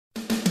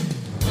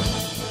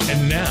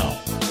And now,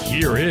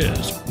 here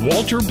is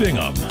Walter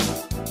Bingham.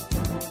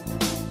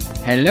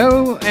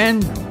 Hello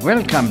and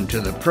welcome to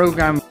the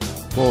program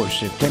for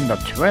September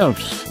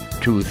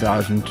 12th,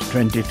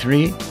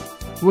 2023,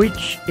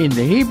 which in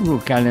the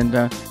Hebrew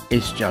calendar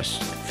is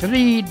just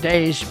 3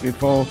 days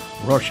before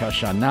Rosh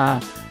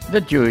Hashanah, the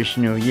Jewish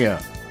New Year.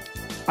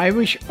 I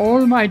wish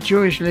all my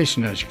Jewish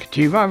listeners,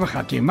 K'tiva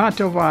v'chatima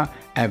tova,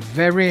 a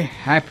very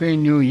happy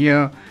New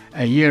Year,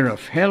 a year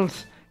of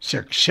health,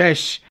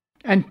 success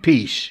and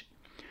peace.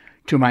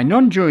 To my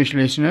non-Jewish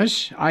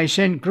listeners, I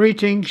send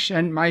greetings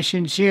and my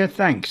sincere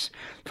thanks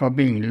for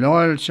being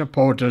loyal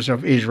supporters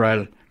of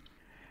Israel.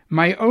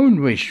 My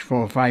own wish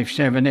for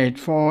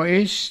 5784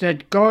 is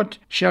that God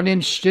shall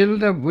instill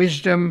the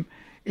wisdom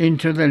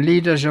into the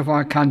leaders of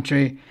our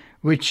country,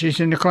 which is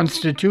in a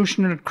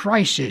constitutional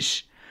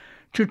crisis,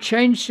 to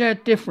change their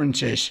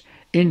differences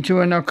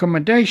into an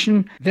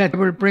accommodation that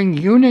will bring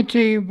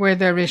unity where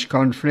there is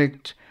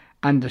conflict,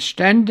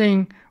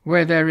 understanding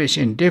where there is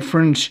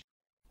indifference,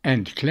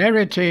 and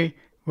clarity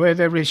where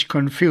there is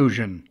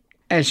confusion,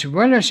 as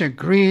well as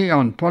agree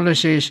on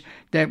policies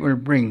that will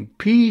bring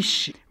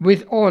peace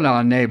with all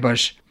our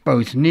neighbours,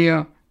 both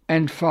near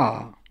and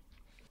far.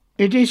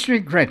 It is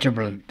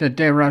regrettable that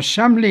there are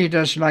some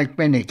leaders like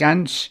Benny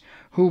Gantz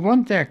who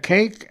want their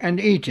cake and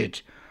eat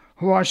it,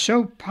 who are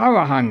so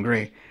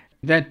power-hungry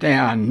that they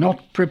are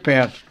not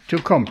prepared to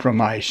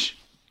compromise.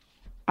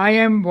 I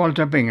am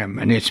Walter Bingham,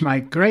 and it's my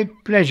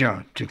great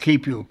pleasure to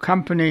keep you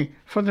company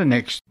for the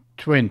next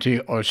 20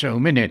 or so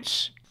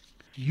minutes.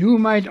 You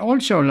might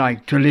also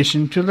like to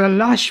listen to the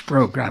last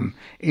program,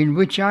 in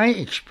which I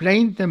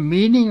explained the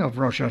meaning of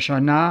Rosh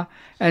Hashanah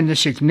and the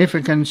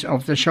significance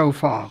of the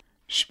shofar,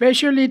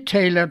 specially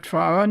tailored for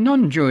our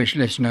non-Jewish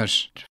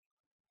listeners.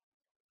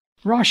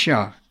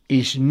 Russia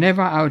is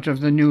never out of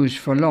the news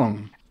for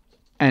long,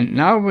 and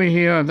now we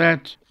hear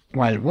that,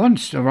 while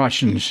once the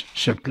Russians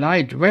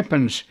supplied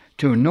weapons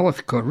to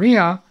North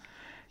Korea,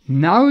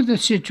 now the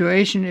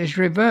situation is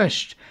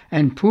reversed,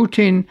 and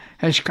Putin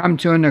has come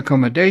to an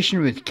accommodation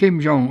with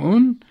Kim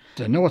Jong-un,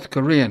 the North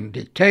Korean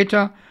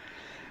dictator,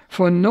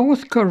 for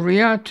North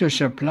Korea to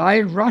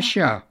supply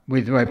Russia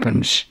with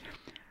weapons.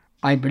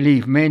 I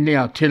believe mainly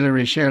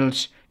artillery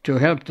shells to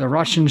help the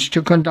Russians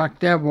to conduct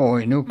their war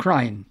in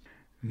Ukraine.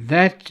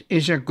 That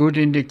is a good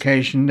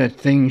indication that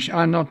things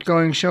are not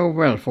going so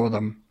well for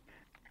them.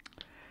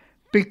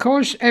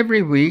 Because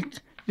every week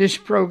this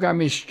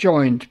program is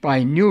joined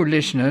by new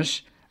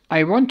listeners,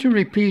 I want to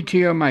repeat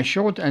here my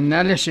short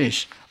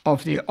analysis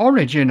of the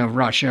origin of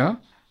Russia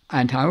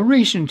and how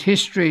recent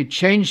history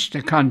changed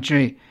the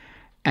country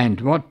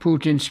and what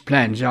Putin's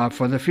plans are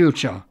for the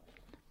future.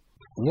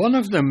 One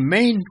of the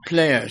main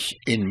players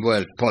in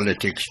world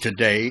politics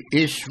today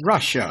is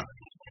Russia,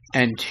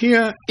 and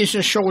here is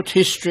a short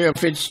history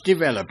of its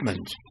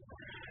development.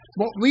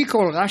 What we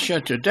call Russia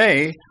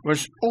today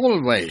was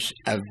always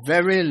a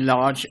very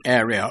large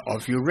area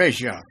of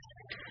Eurasia.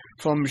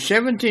 From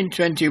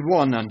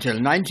 1721 until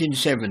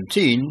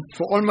 1917,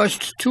 for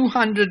almost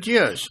 200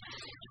 years,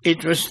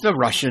 it was the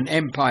Russian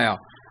Empire,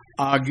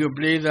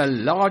 arguably the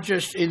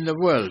largest in the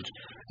world,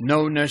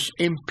 known as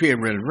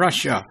Imperial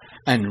Russia,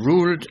 and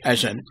ruled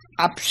as an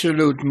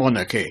absolute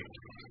monarchy.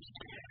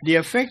 The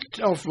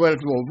effect of World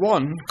War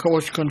I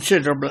caused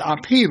considerable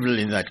upheaval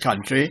in that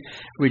country,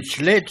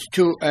 which led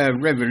to a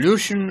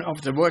revolution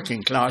of the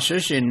working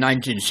classes in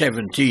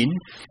 1917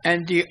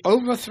 and the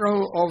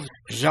overthrow of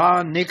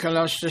Tsar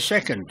Nicholas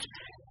II,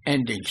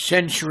 ending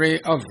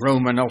century of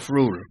Romanov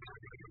rule.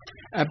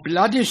 A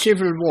bloody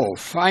civil war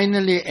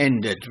finally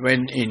ended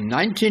when, in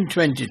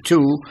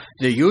 1922,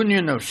 the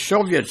Union of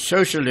Soviet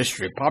Socialist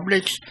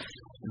Republics,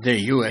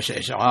 the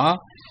USSR,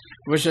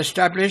 was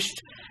established,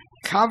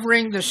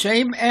 covering the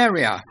same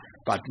area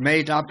but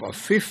made up of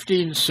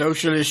 15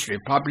 socialist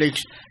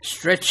republics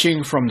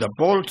stretching from the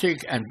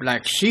Baltic and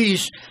Black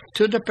Seas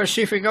to the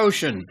Pacific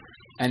Ocean,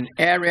 an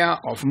area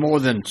of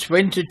more than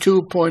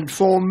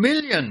 22.4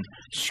 million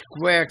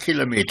square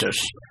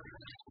kilometers.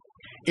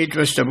 It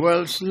was the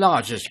world's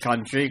largest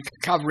country,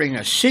 covering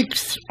a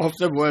sixth of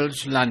the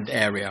world's land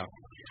area.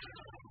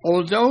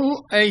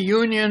 Although a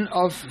union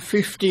of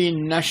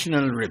 15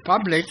 national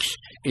republics,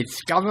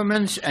 its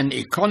governments and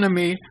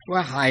economy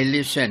were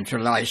highly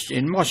centralized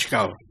in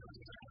Moscow.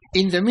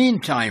 In the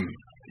meantime,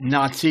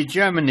 Nazi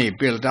Germany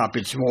built up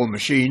its war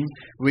machine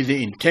with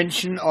the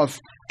intention of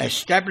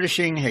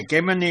establishing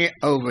hegemony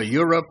over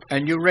Europe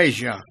and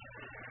Eurasia.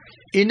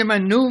 In a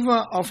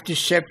maneuver of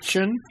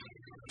deception,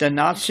 the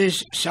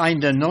Nazis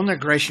signed a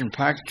non-aggression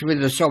pact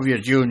with the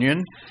Soviet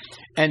Union,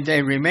 and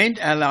they remained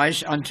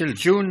allies until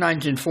June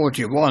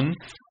 1941,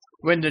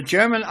 when the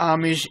German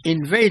armies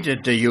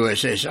invaded the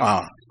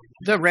USSR.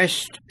 The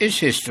rest is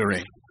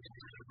history.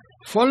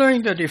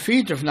 Following the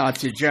defeat of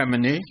Nazi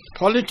Germany,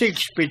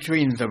 politics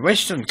between the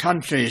Western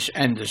countries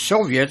and the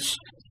Soviets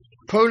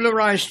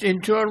polarized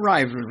into a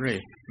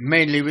rivalry,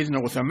 mainly with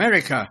North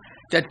America,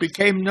 that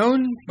became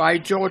known by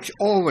George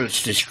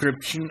Orwell's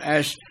description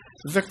as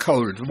the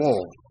Cold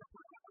War.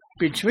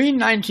 Between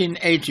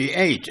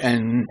 1988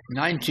 and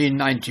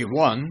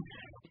 1991,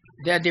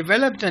 there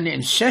developed an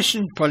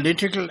incessant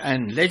political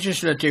and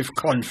legislative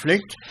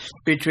conflict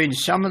between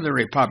some of the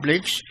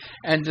republics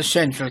and the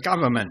central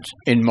government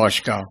in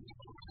Moscow.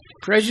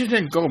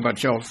 President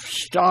Gorbachev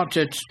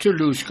started to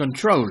lose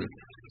control,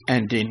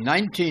 and in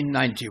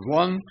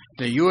 1991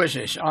 the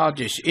USSR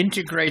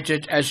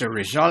disintegrated as a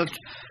result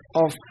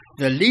of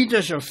the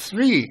leaders of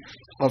three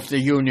of the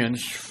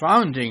Union's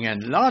founding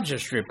and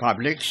largest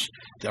republics,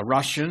 the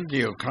Russian, the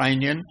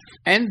Ukrainian,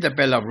 and the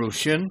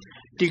Belarusian,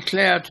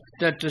 declared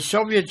that the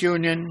Soviet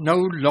Union no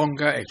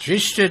longer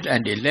existed,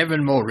 and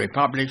 11 more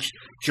republics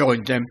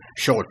joined them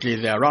shortly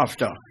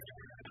thereafter.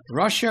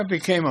 Russia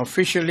became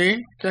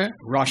officially the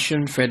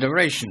Russian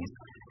Federation.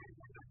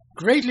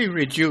 Greatly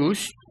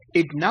reduced,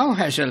 it now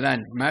has a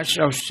landmass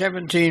of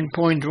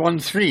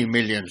 17.13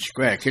 million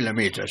square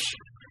kilometers.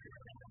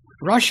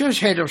 Russia's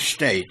head of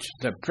state,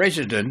 the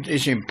president,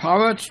 is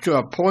empowered to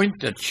appoint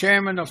the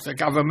chairman of the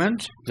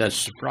government,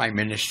 that's the prime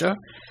minister,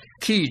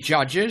 key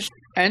judges,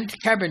 and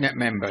cabinet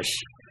members.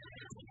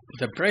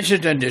 The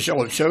president is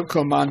also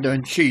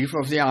commander-in-chief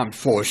of the armed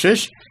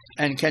forces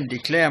and can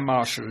declare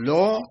martial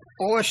law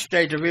or a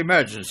state of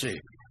emergency.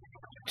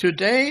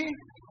 Today,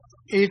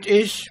 it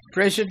is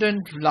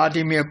President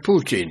Vladimir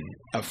Putin,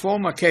 a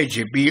former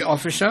KGB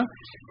officer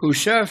who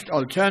served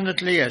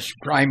alternately as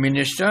prime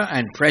minister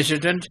and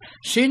president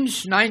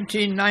since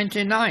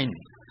 1999.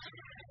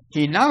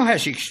 He now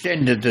has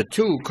extended the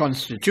 2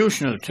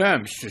 constitutional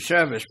terms to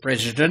serve as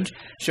president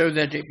so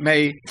that it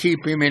may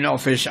keep him in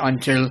office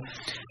until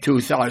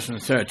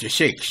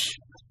 2036.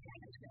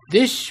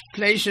 This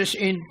places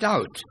in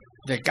doubt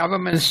the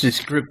government's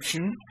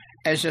description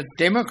as a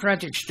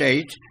democratic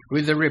state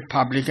with a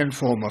republican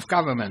form of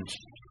government.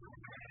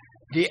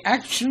 The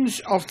actions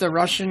of the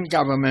Russian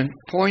government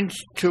point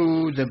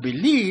to the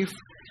belief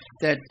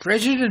that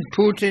President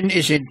Putin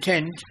is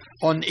intent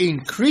on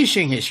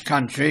increasing his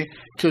country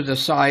to the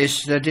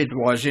size that it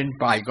was in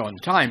bygone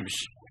times.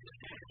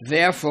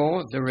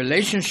 Therefore, the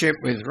relationship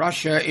with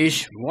Russia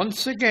is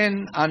once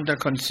again under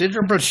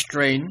considerable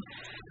strain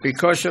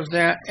because of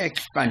their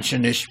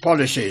expansionist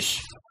policies.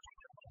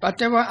 But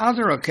there were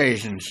other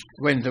occasions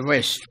when the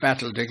West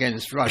battled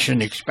against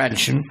Russian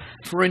expansion,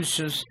 for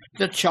instance,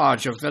 the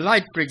charge of the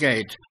Light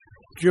Brigade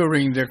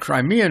during the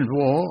Crimean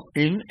War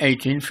in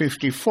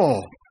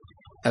 1854.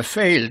 A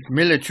failed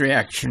military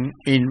action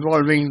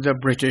involving the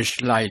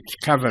British Light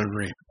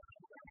Cavalry.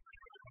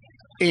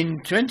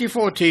 In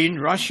 2014,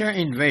 Russia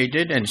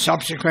invaded and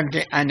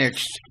subsequently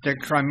annexed the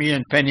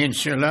Crimean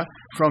Peninsula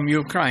from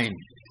Ukraine.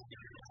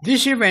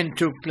 This event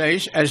took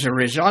place as a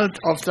result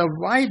of the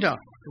wider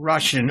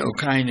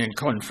Russian-Ukrainian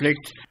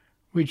conflict,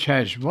 which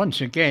has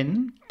once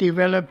again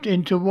developed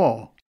into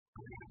war.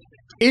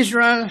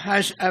 Israel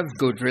has a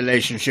good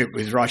relationship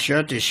with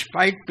Russia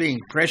despite being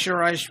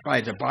pressurized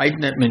by the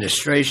Biden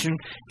administration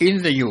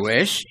in the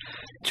US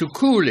to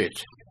cool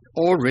it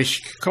or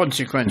risk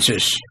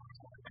consequences.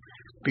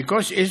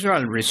 Because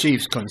Israel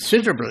receives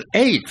considerable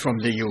aid from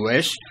the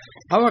US,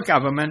 our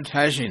government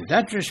has in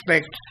that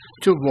respect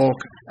to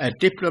walk a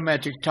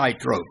diplomatic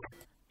tightrope.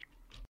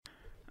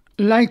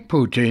 Like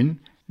Putin,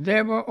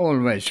 there were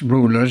always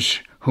rulers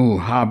who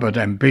harbored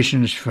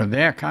ambitions for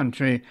their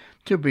country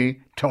to be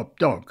top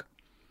dog.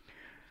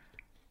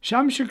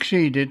 Some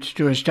succeeded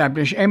to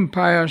establish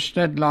empires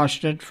that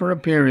lasted for a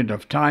period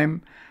of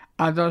time.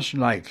 Others,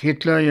 like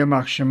Hitler,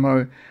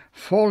 Yamashimo,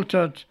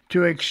 faltered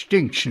to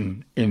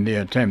extinction in the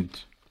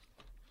attempt.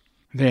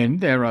 Then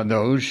there are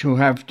those who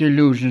have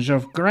delusions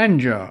of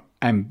grandeur,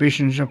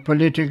 ambitions of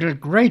political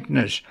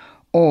greatness,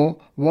 or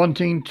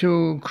wanting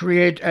to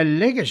create a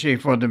legacy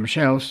for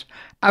themselves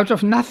out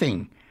of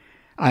nothing.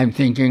 I'm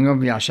thinking of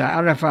Yasser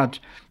Arafat,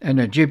 an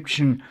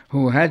Egyptian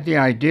who had the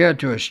idea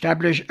to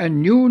establish a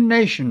new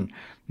nation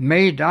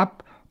made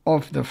up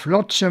of the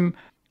flotsam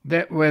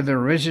that were the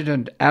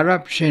resident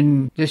Arabs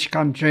in this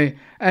country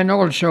and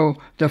also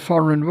the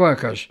foreign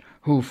workers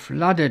who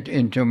flooded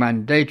into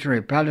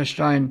mandatory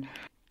Palestine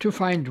to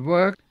find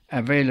work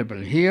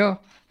available here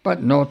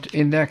but not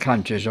in their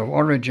countries of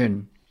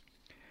origin.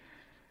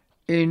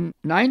 In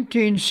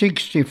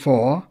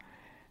 1964,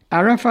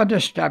 Arafat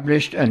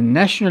established a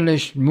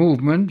nationalist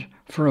movement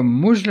for a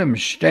Muslim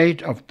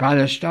state of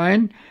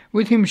Palestine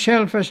with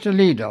himself as the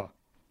leader.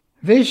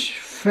 This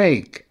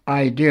fake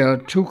idea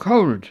took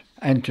hold,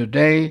 and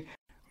today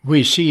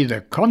we see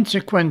the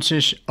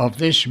consequences of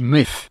this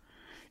myth.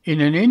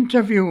 In an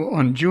interview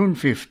on June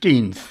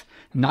 15th,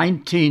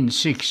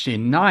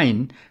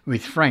 1969,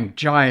 with Frank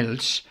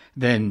Giles,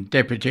 then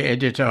deputy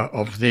editor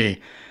of the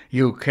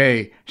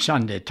UK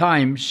Sunday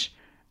Times,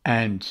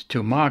 and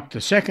to mark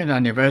the second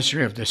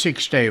anniversary of the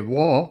Six-Day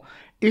War,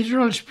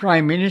 Israel's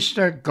Prime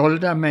Minister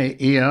Golda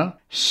Meir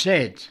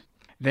said,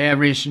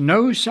 "There is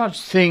no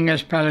such thing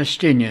as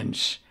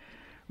Palestinians.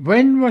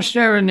 When was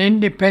there an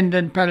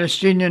independent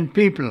Palestinian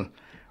people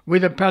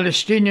with a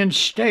Palestinian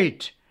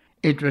state?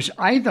 It was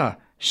either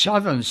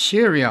southern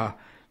Syria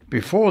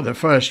before the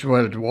First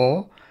World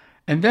War,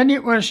 and then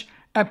it was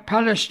a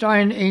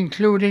Palestine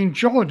including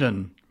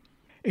Jordan.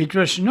 It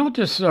was not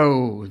as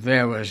though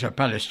there was a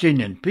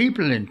Palestinian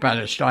people in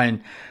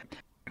Palestine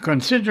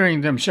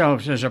considering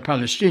themselves as a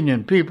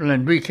Palestinian people,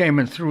 and we came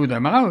and threw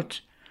them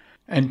out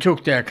and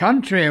took their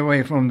country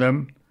away from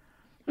them.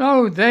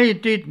 No, they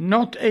did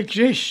not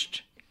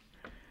exist.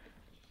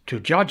 To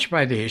judge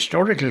by the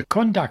historical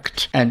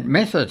conduct and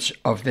methods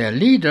of their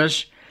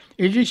leaders,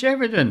 it is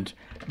evident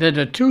that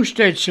a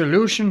two-state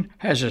solution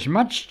has as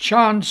much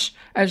chance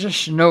as a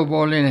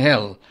snowball in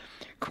hell,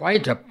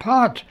 quite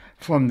apart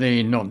from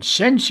the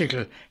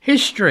nonsensical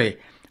history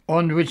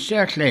on which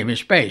their claim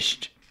is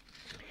based.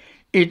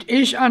 It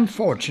is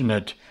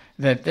unfortunate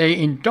that they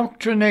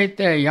indoctrinate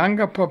their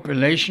younger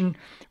population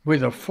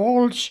with a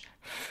false,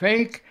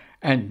 fake,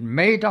 and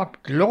made-up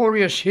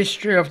glorious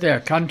history of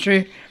their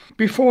country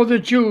before the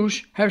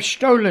Jews have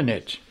stolen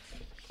it.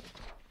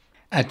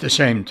 At the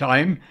same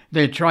time,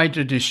 they try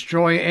to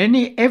destroy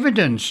any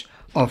evidence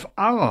of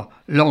our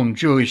long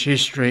Jewish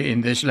history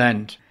in this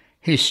land.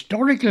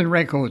 Historical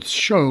records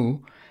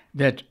show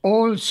that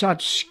all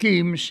such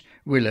schemes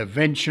will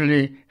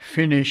eventually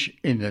finish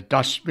in the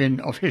dustbin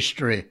of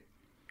history.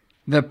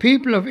 The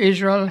people of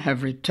Israel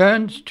have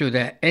returned to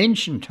their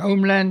ancient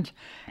homeland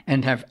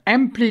and have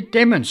amply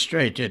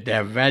demonstrated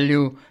their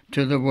value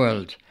to the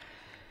world.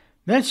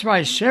 That's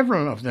why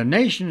several of the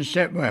nations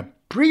that were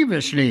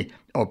previously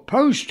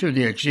opposed to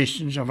the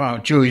existence of our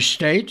Jewish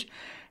state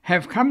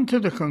have come to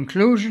the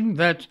conclusion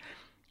that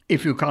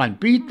if you can't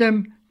beat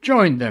them,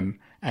 join them,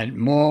 and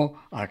more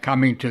are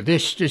coming to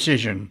this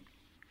decision.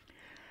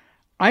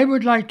 I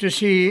would like to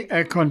see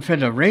a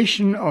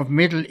confederation of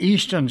Middle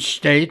Eastern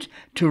states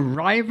to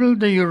rival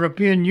the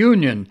European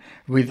Union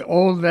with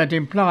all that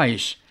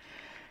implies.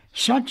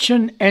 Such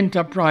an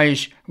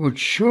enterprise would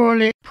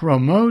surely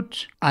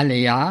promote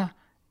Aliyah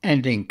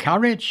and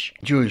encourage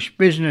Jewish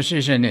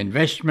businesses and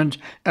investment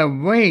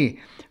away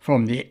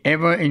from the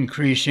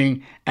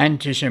ever-increasing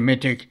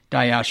anti-Semitic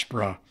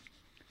diaspora.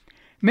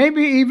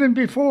 Maybe even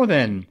before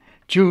then,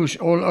 Jews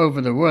all over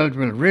the world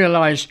will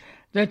realize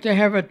that they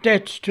have a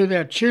debt to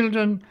their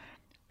children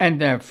and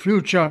their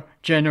future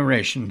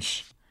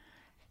generations.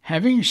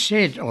 Having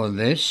said all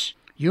this,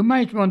 you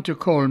might want to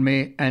call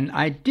me an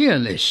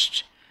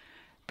idealist,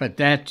 but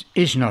that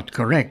is not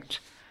correct.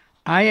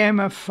 I am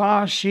a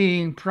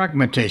far-seeing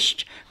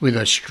pragmatist with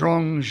a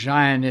strong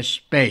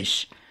Zionist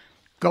base.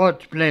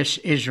 God bless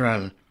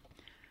Israel.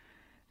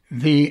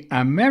 The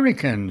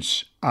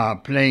Americans are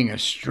playing a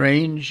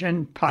strange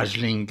and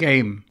puzzling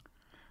game.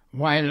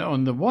 While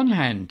on the one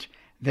hand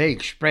they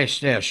express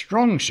their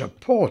strong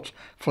support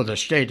for the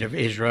State of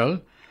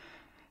Israel,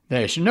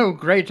 there is no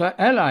greater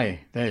ally,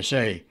 they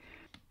say.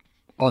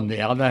 On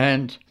the other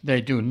hand, they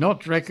do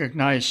not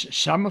recognize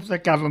some of the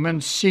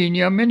government's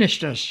senior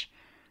ministers.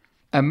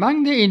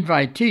 Among the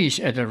invitees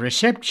at a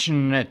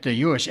reception at the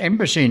U.S.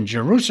 Embassy in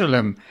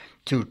Jerusalem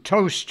to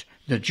toast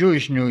the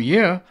Jewish New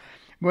Year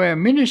were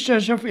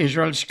ministers of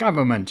Israel's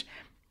government,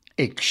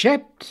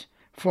 except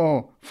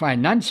for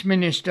Finance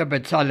Minister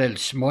Bezalel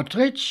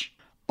Smotrich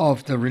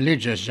of the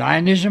Religious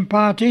Zionism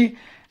Party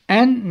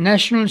and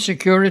National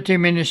Security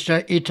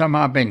Minister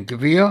Itamar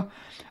Ben-Gvir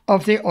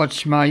of the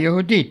Otzma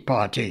Yehudit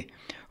Party,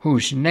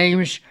 whose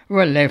names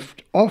were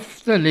left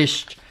off the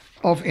list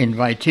of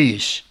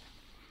invitees.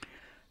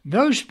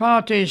 Those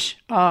parties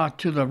are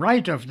to the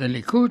right of the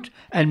Likud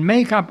and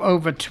make up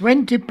over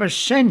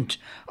 20%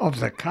 of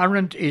the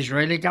current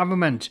Israeli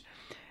government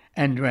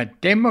and were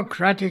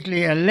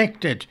democratically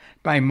elected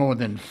by more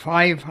than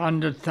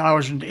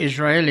 500,000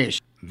 Israelis.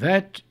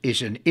 That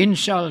is an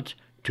insult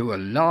to a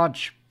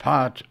large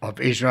part of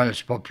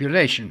Israel's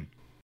population.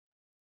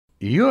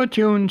 You're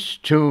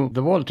tuned to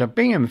the Walter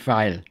Bingham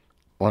File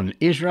on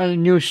Israel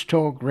News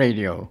Talk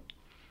Radio.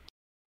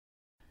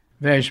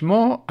 There's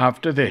more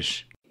after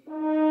this.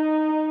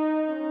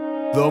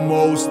 The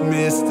most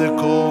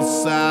mystical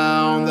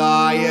sound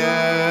I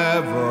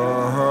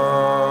ever heard.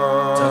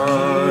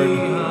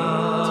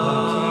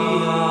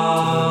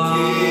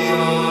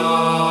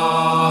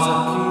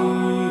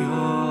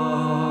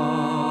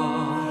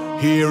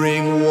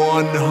 Hearing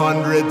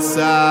 100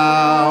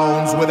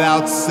 sounds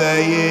without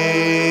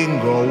saying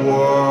a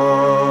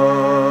word.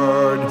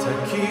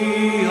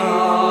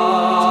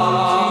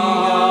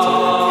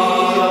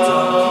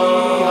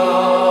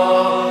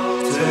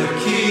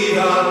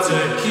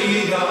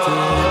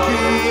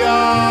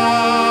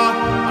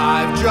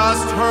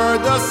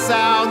 Heard the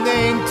sound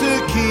named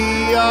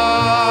Tekiah,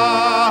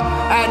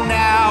 and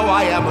now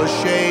I am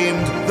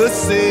ashamed. The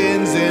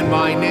sins in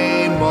my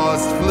name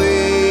must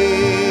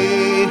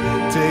flee.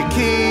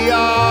 Tekiah,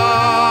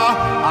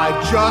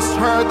 I've just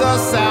heard the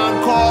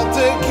sound called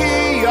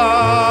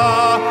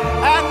Tekiah,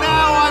 and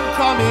now I'm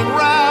coming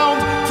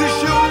round.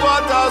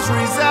 Teshuvah does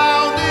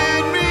resound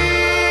in me.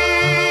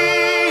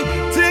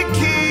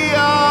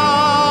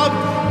 Tekiah,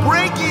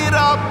 break it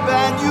up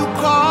and you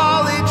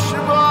call it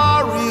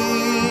Shvarim.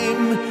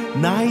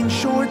 9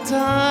 short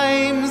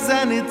times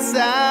and it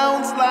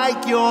sounds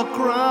like you're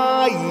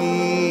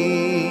crying.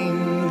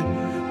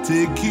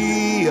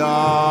 Tekiah,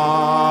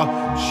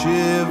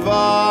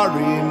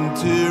 Shivarim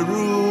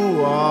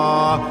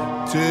Teruah,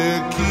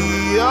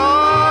 Tekiah,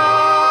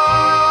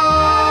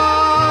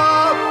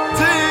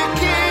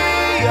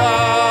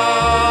 Tekiah.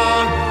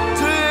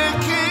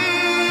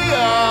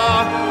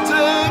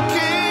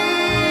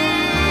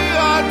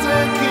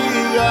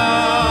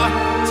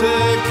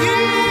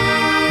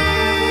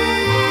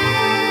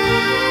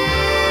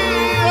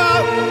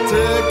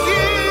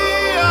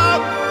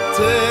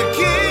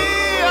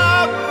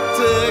 Tequila,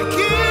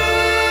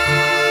 tequila,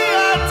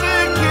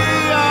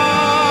 tequila.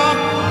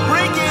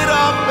 Bring it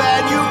up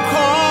and you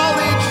call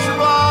it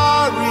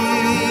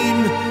shvarim.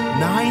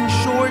 9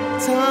 short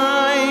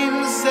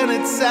times and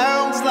it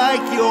sounds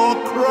like you're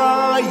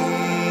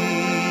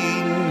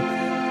crying.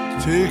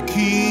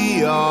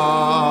 Tequila,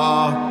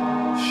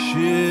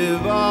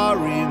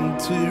 shivarim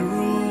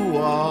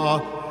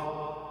teruah.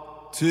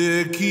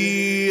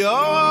 Tequila.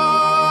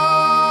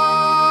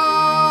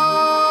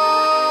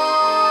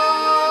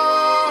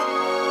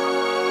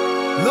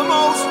 The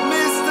most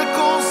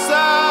mystical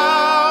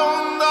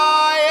sound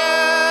I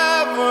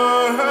ever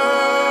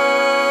heard.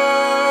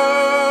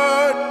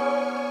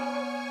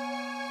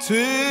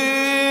 Tequila.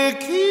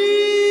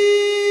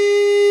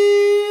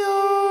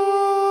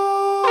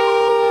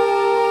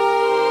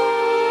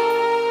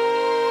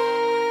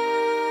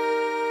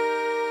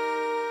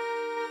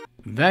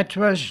 That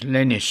was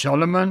Lenny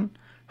Solomon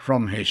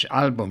from his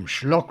album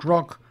Schlock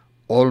Rock,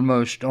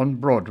 almost on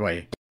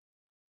Broadway.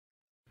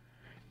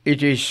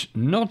 It is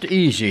not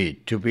easy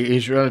to be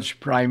Israel's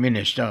Prime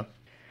Minister,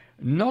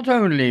 not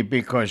only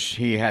because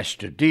he has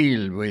to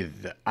deal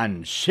with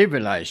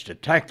uncivilized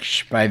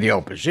attacks by the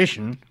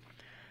opposition,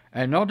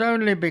 and not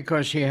only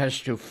because he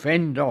has to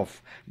fend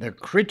off the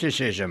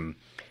criticism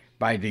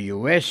by the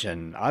US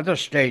and other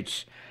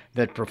states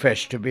that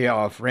profess to be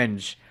our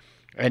friends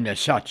and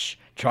as such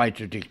try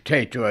to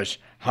dictate to us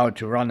how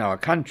to run our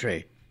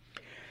country.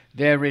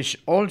 There is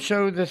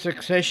also the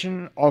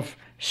succession of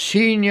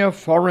senior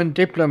foreign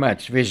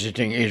diplomats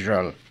visiting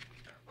Israel,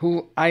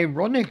 who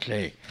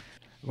ironically,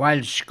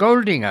 while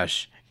scolding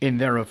us in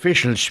their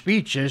official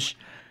speeches,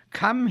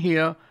 come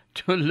here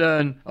to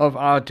learn of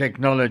our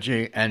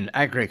technology and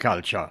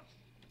agriculture.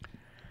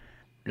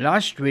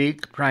 Last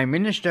week, Prime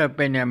Minister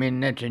Benjamin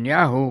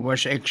Netanyahu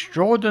was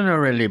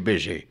extraordinarily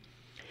busy.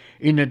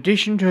 In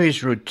addition to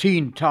his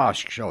routine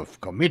tasks of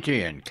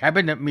committee and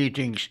cabinet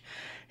meetings,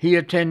 he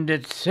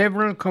attended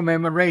several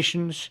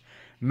commemorations,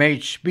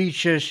 made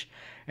speeches,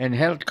 and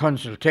held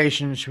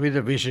consultations with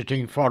the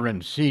visiting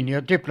foreign senior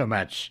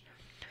diplomats.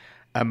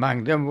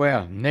 Among them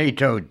were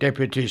NATO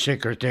Deputy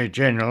Secretary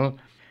General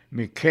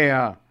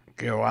Mikhail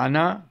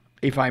Geoana,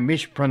 if I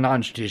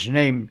mispronounced his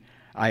name,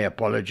 I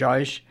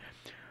apologize,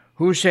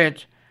 who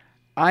said,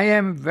 "I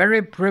am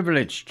very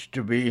privileged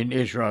to be in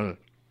Israel,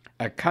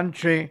 a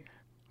country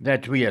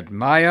that we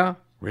admire,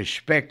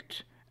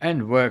 respect,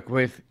 and work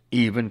with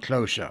even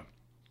closer."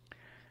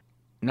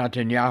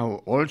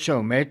 Netanyahu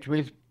also met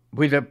with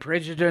the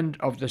president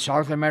of the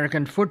South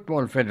American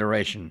Football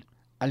Federation,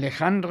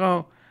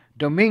 Alejandro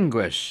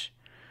Dominguez,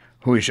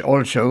 who is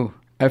also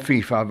a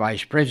FIFA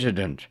vice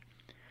president.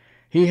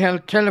 He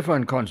held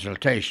telephone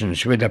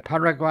consultations with the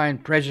Paraguayan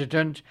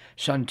president,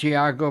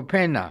 Santiago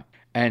Pena,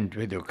 and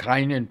with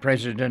Ukrainian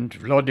President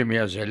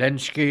Volodymyr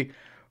Zelensky,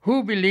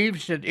 who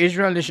believes that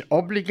Israel is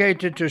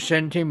obligated to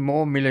send him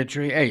more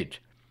military aid.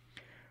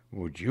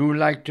 Would you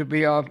like to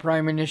be our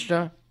Prime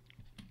Minister?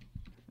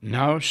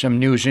 Now some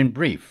news in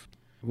brief.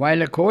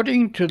 While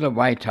according to the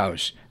White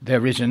House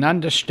there is an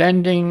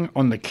understanding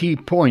on the key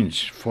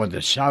points for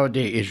the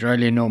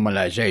Saudi-Israeli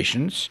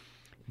normalizations,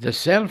 the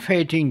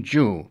self-hating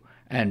Jew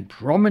and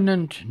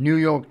prominent New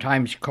York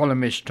Times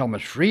columnist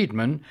Thomas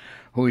Friedman,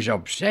 who is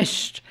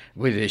obsessed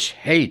with his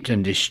hate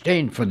and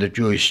disdain for the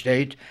Jewish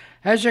state,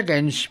 has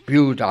again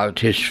spewed out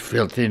his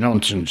filthy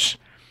nonsense.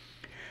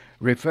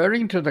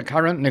 Referring to the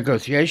current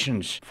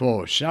negotiations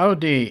for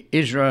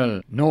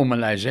Saudi-Israel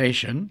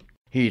normalization,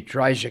 he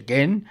tries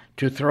again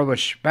to throw a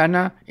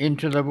spanner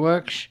into the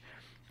works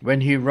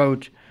when he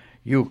wrote,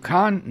 "You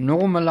can't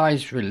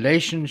normalize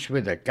relations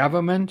with a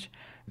government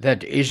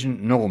that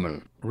isn't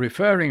normal,"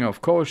 referring, of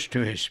course,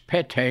 to his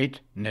pet hate,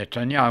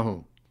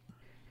 Netanyahu.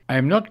 I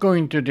am not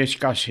going to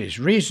discuss his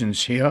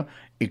reasons here,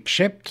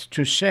 except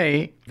to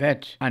say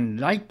that,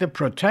 unlike the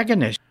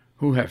protagonists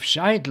who have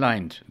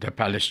sidelined the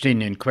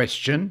Palestinian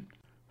question,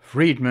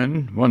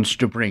 Friedman wants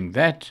to bring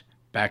that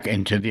back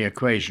into the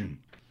equation.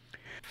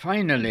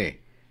 Finally,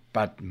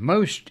 but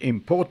most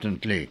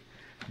importantly,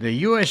 the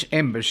U.S.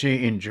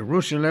 Embassy in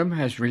Jerusalem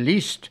has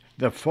released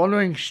the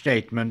following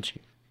statement.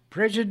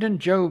 President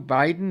Joe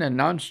Biden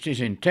announced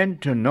his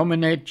intent to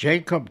nominate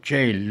Jacob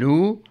J.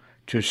 Lew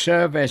to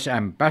serve as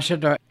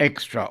Ambassador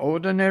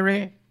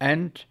Extraordinary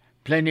and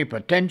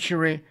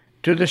Plenipotentiary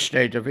to the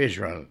State of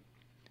Israel.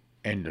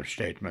 End of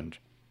statement.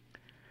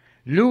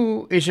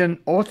 Lew is an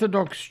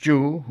Orthodox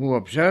Jew who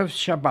observes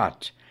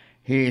Shabbat.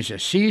 He is a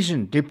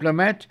seasoned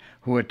diplomat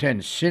who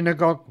attends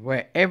synagogue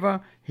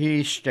wherever he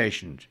is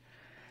stationed.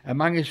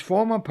 Among his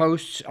former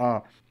posts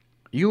are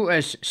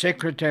U.S.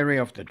 Secretary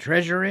of the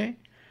Treasury,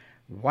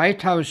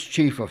 White House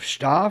Chief of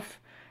Staff,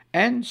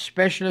 and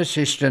Special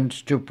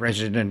Assistant to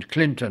President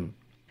Clinton.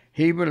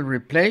 He will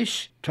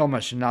replace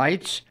Thomas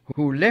Knights,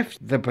 who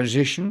left the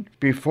position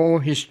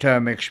before his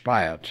term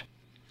expired.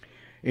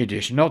 It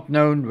is not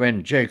known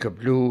when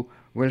Jacob Lew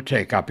will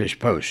take up his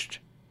post.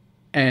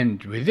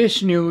 And with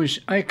this news,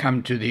 I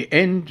come to the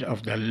end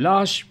of the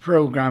last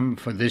program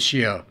for this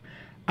year.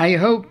 I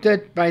hope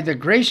that by the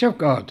grace of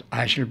God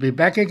I shall be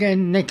back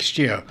again next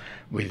year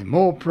with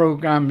more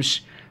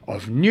programs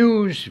of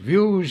news,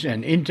 views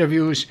and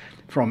interviews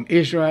from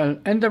Israel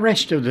and the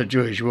rest of the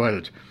Jewish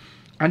world.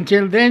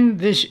 Until then,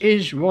 this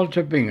is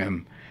Walter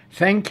Bingham,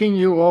 thanking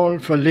you all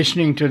for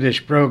listening to this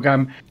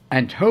program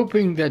and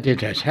hoping that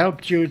it has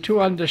helped you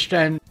to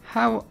understand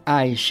how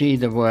I see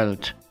the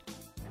world.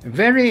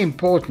 Very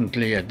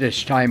importantly at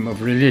this time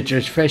of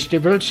religious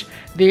festivals,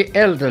 the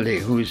elderly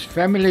whose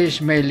families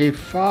may live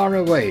far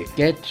away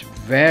get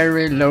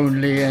very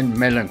lonely and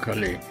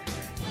melancholy.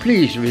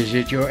 Please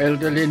visit your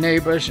elderly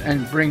neighbors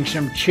and bring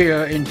some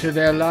cheer into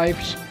their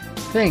lives.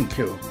 Thank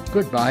you.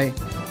 Goodbye.